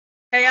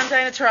Hey, I'm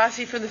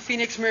Taurasi from the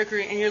Phoenix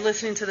Mercury, and you're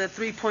listening to the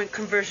 3-Point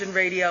Conversion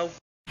Radio.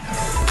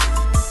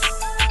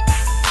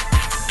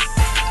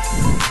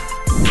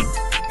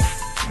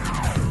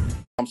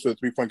 Comes to the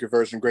 3-Point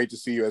Conversion. Great to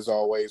see you as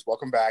always.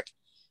 Welcome back.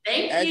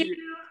 Thank you.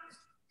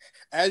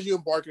 As you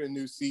embark on a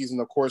new season,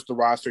 of course, the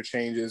roster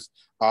changes.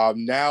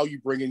 Now you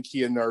bring in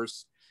Kia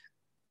Nurse.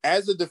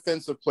 As a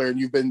defensive player, and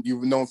you've been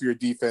known for your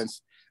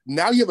defense.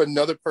 Now you have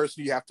another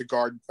person you have to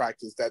guard in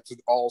practice that's an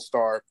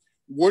all-star.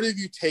 What have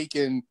you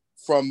taken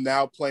from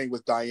now playing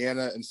with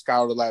Diana and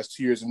Skylar the last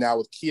 2 years and now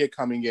with Kia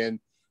coming in?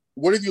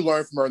 What have you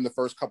learned from her in the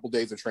first couple of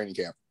days of training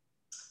camp?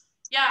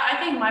 Yeah, I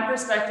think my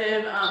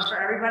perspective for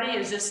everybody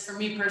is just for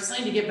me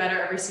personally to get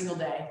better every single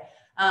day.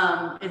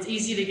 It's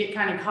easy to get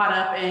kind of caught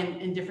up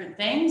in different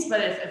things,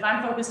 but if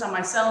I'm focused on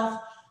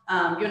myself,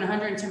 doing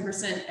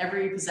 110%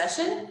 every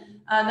possession,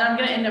 then I'm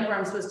going to end up where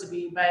I'm supposed to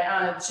be.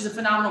 But she's a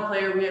phenomenal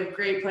player. We have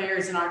great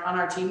players on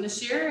our team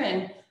this year,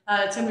 and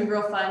it's going to be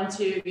real fun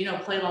to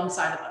play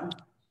alongside of them.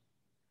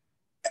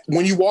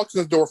 When you walked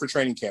in the door for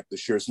training camp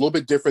this year, it's a little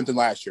bit different than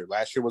last year.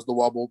 Last year was the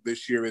wobble.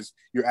 This year is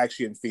you're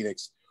actually in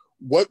Phoenix.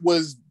 What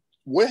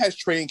has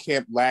training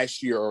camp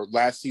last year or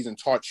last season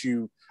taught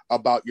you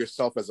about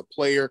yourself as a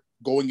player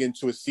going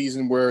into a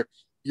season where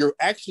you're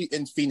actually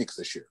in Phoenix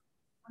this year?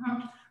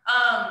 Mm-hmm.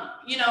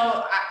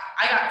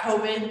 I got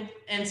COVID,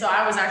 and so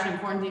I was actually in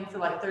quarantine for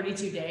like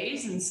 32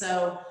 days. And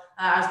so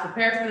I was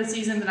prepared for the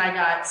season, then I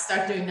got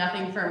stuck doing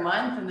nothing for a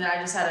month, and then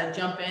I just had to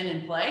jump in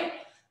and play.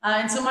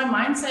 And so my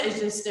mindset is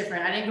just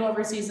different. I didn't go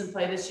overseas and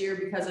play this year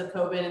because of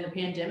COVID and the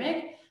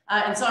pandemic.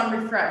 And so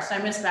I'm refreshed. I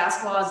missed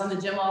basketball. I was in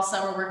the gym all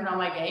summer working on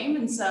my game.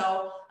 And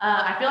so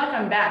I feel like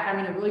I'm back. I'm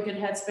in a really good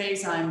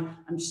headspace.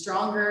 I'm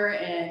stronger,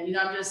 and,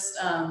 I'm just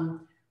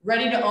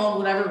ready to own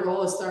whatever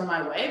role is thrown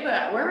my way.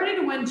 But we're ready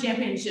to win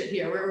championship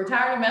here. We're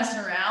tired of messing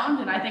around.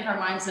 And I think our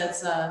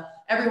mindset's,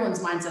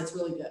 everyone's mindset's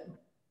really good.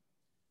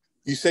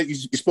 You said you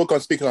spoke on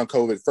speaking on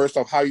COVID. First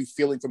off, how are you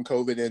feeling from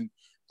COVID? And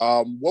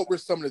what were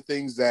some of the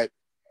things that,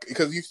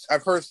 because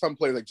I've heard some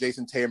players like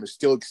Jason Tatum are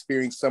still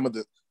experiencing some of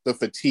the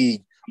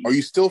fatigue. Are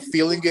you still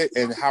feeling it,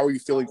 and how are you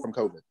feeling from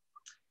COVID?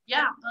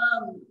 Yeah,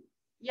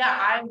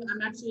 I'm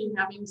actually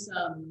having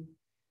some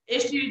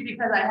issues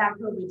because I have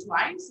COVID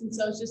twice, and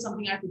so it's just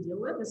something I have to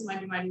deal with. This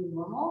might be my new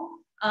normal,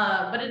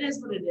 but it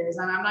is what it is,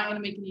 and I'm not going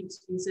to make any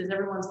excuses.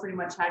 Everyone's pretty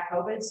much had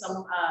COVID,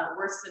 some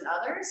worse than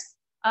others,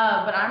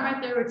 but I'm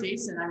right there with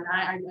Jason.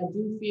 I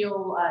do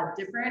feel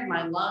different.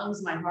 My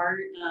lungs, my heart,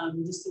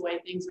 just the way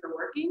things are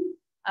working.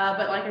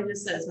 But like I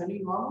just said, it's my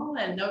new normal,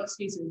 and no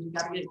excuses. You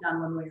got to get it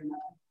done one way or another.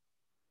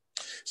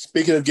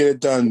 Speaking of get it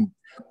done,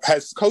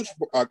 has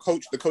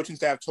the coaching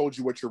staff told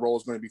you what your role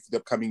is going to be for the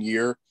upcoming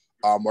year?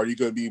 Are you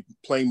going to be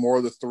playing more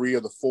of the 3 or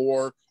the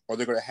 4, or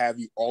they're going to have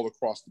you all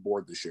across the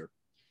board this year?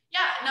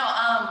 Yeah,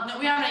 no,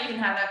 we haven't even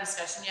had that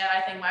discussion yet.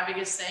 I think my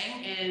biggest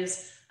thing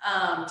is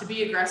to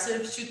be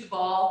aggressive, shoot the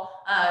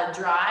ball,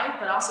 drive,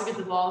 but also get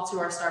the ball to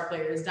our star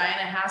players.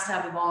 Diana has to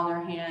have the ball in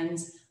their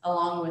hands,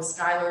 along with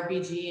Skylar,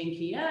 BG, and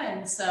Kia.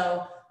 And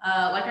so,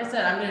 like I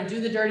said, I'm going to do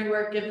the dirty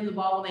work, give them the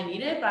ball when they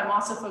need it, but I'm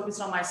also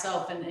focused on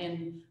myself and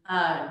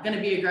going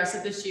to be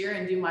aggressive this year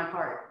and do my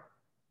part.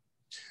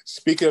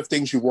 Speaking of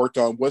things you worked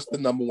on, what's the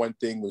number one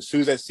thing? As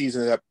soon as that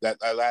season, that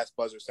last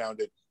buzzer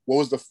sounded, what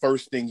was the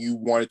first thing you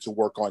wanted to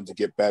work on to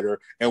get better?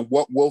 And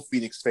what will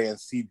Phoenix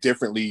fans see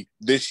differently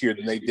this year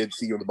than they did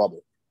see you in the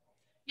bubble?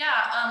 Yeah,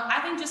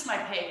 I think just my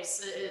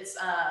pace. It's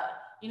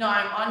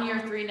I'm on year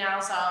 3 now,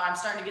 so I'm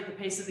starting to get the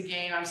pace of the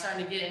game. I'm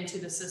starting to get into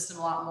the system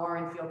a lot more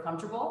and feel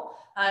comfortable.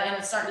 And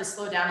it's starting to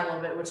slow down a little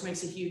bit, which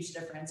makes a huge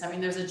difference. I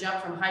mean, there's a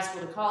jump from high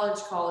school to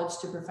college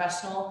to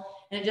professional,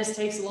 and it just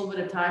takes a little bit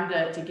of time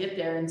to get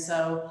there. And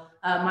so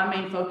my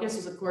main focus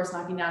was, of course,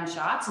 knocking down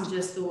shots and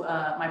just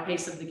my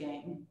pace of the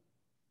game.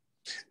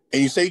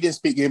 And you say you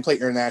didn't play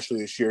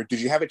internationally this year. Did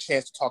you have a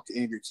chance to talk to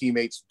any of your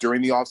teammates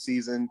during the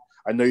offseason?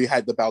 I know you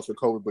had the bouts with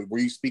COVID, but were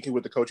you speaking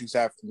with the coaching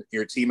staff and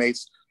your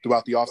teammates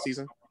throughout the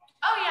offseason?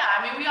 Oh, yeah.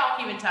 I mean, we all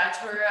keep in touch.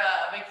 We're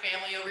a big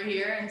family over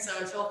here, and so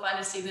it's real fun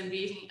to see them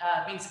being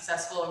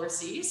successful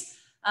overseas.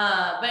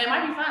 But it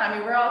might be fun. I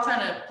mean, we're all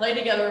trying to play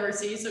together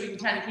overseas so we can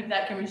kind of keep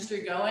that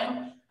chemistry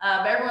going.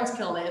 But everyone's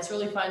killing it. It's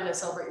really fun to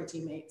celebrate your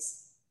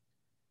teammates.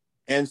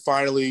 And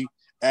finally,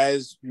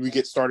 as we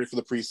get started for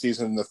the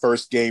preseason, the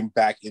first game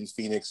back in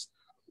Phoenix,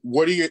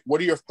 what are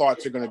your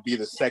thoughts are going to be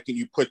the second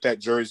you put that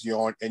jersey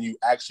on and you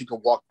actually can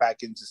walk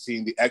back into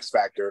seeing the X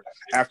Factor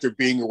after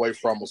being away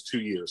for almost 2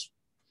 years?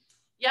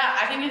 Yeah,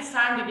 I think it's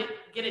time to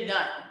get it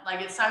done.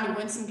 Like, it's time to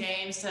win some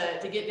games,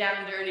 to get down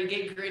and dirty,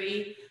 get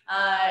gritty,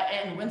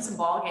 and win some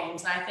ball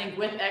games. And I think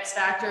with X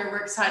Factor,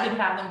 we're excited to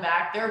have them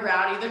back. They're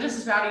rowdy. They're just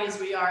as rowdy as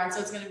we are. And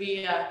so it's going to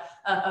be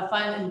a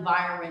fun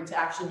environment to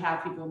actually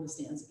have people in the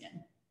stands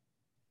again.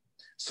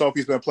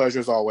 Sophie, it's been a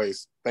pleasure as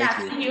always. Thank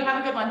you. Thank you.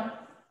 Have a good one.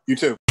 You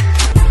too.